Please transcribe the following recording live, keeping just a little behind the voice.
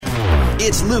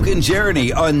It's Luke and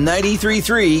Jeriney on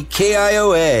 93.3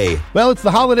 KIOA. Well, it's the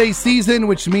holiday season,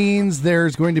 which means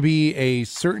there's going to be a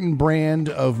certain brand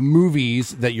of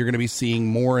movies that you're going to be seeing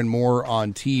more and more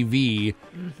on TV.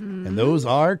 Mm-hmm. And those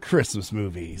are Christmas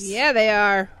movies. Yeah, they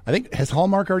are. I think, has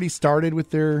Hallmark already started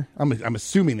with their... I'm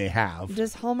assuming they have.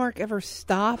 Does Hallmark ever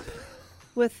stop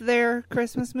with their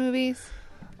Christmas movies?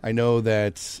 I know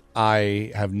that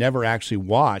I have never actually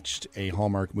watched a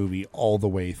Hallmark movie all the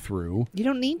way through. You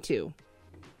don't need to.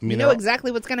 You know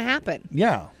exactly what's going to happen.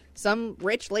 Yeah. Some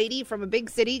rich lady from a big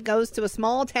city goes to a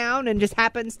small town and just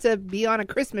happens to be on a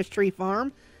Christmas tree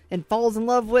farm and falls in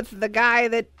love with the guy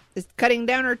that is cutting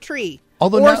down her tree.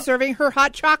 Or serving her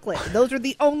hot chocolate. Those are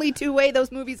the only two ways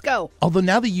those movies go. Although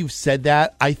now that you've said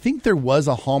that, I think there was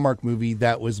a Hallmark movie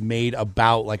that was made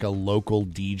about like a local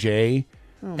DJ.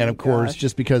 And of course,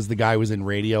 just because the guy was in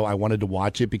radio, I wanted to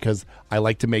watch it because I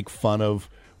like to make fun of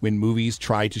when movies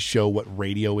try to show what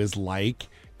radio is like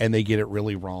and they get it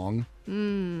really wrong.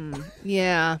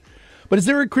 Yeah. But is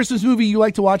there a Christmas movie you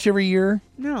like to watch every year?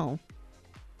 No.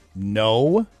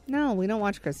 No? No, we don't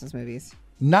watch Christmas movies.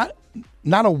 Not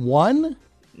a one?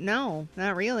 No,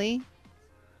 not really.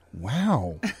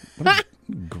 Wow. What a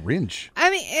Grinch.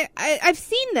 I mean, I've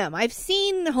seen them. I've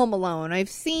seen Home Alone. I've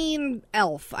seen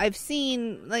Elf. I've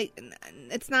seen,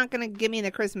 it's not going to give me the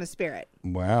Christmas spirit.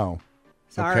 Wow.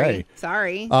 Sorry. Okay.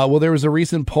 Sorry. Well, there was a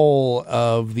recent poll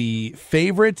of the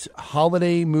favorite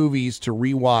holiday movies to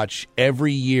rewatch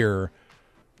every year.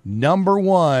 Number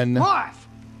one. Marv!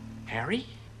 Harry?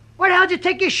 Why the hell did you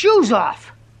take your shoes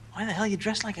off? Why the hell you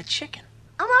dressed like a chicken?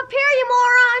 I'm up here, you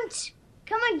morons!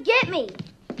 Come and get me!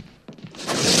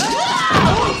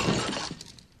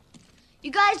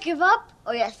 You guys give up,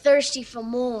 or you're thirsty for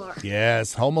more?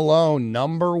 Yes, Home Alone,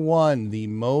 number one, the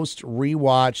most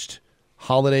rewatched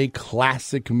holiday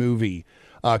classic movie.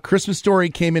 Christmas Story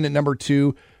came in at number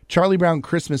 2. Charlie Brown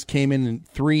Christmas came in at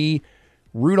 3.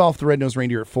 Rudolph the Red-Nosed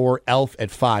Reindeer at 4. Elf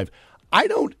at 5.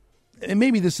 And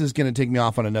maybe this is going to take me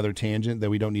off on another tangent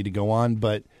that we don't need to go on,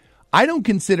 but I don't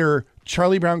consider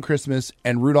Charlie Brown Christmas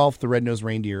and Rudolph the Red-Nosed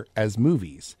Reindeer as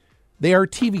movies. They are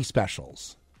TV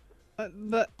specials.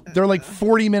 They're like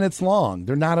 40 minutes long.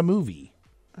 They're not a movie.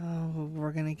 Oh,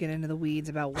 we're going to get into the weeds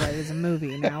about what is a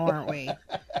movie now, aren't we?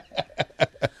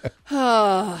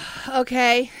 Oh,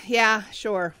 okay. Yeah,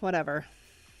 sure. Whatever.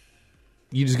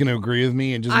 You just going to agree with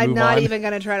me and just move on? I'm not even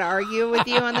going to try to argue with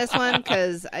you on this one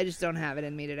because I just don't have it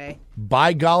in me today.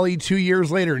 By golly, 2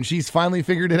 years later, and she's finally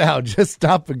figured it out. Just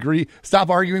stop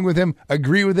arguing with him,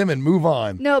 agree with him, and move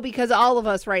on. No, because all of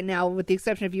us right now, with the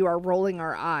exception of you, are rolling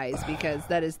our eyes because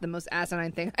that is the most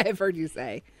asinine thing I have heard you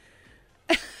say.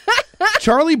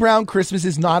 Charlie Brown Christmas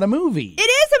is not a movie. It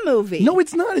is a movie. No,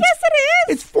 it's not. Yes,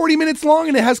 it is. It's 40 minutes long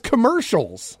and it has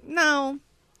commercials. No.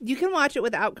 You can watch it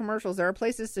without commercials. There are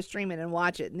places to stream it and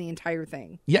watch it in the entire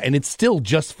thing. Yeah, and it's still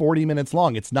just 40 minutes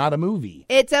long. It's not a movie.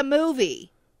 It's a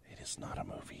movie. It is not a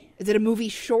movie. Is it a movie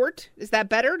short? Is that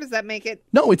better? Does that make it?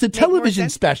 No, it's a television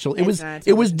special. It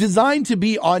was designed to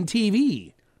be on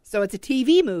TV. So it's a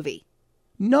TV movie.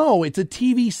 No, it's a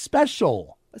TV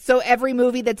special. So every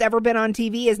movie that's ever been on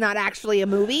TV is not actually a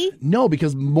movie? No,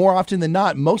 because more often than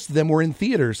not, most of them were in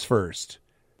theaters first.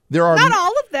 There are not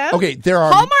all of them. Okay, there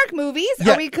are Hallmark movies.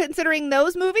 Yeah. Are we considering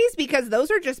those movies? Because those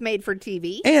are just made for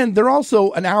TV. And they're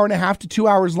also an hour and a half to 2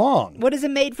 hours long. What is a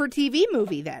made for TV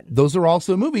movie then? Those are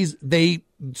also movies. They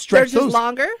stretch those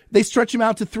longer? They stretch them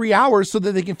out to 3 hours so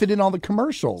that they can fit in all the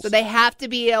commercials. So they have to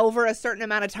be over a certain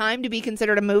amount of time to be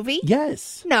considered a movie?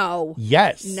 Yes. No.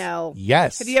 Yes. No.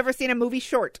 Yes. Have you ever seen a movie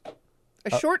short?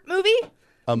 A short movie?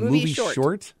 A movie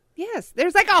short? Yes,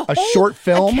 there's like a whole short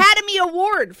film Academy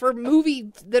Award for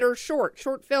movies that are short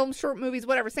films, short movies,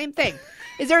 whatever. Same thing.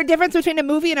 Is there a difference between a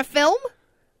movie and a film?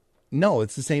 No,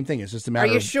 it's the same thing. It's just a matter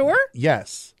of... Are you sure?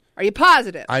 Yes. Are you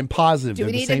positive? I'm positive. Do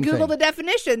we need to Google the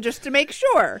definition just to make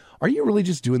sure? Are you really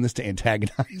just doing this to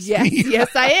antagonize Yes, me?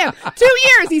 Yes, I am. 2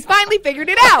 years, he's finally figured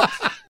it out.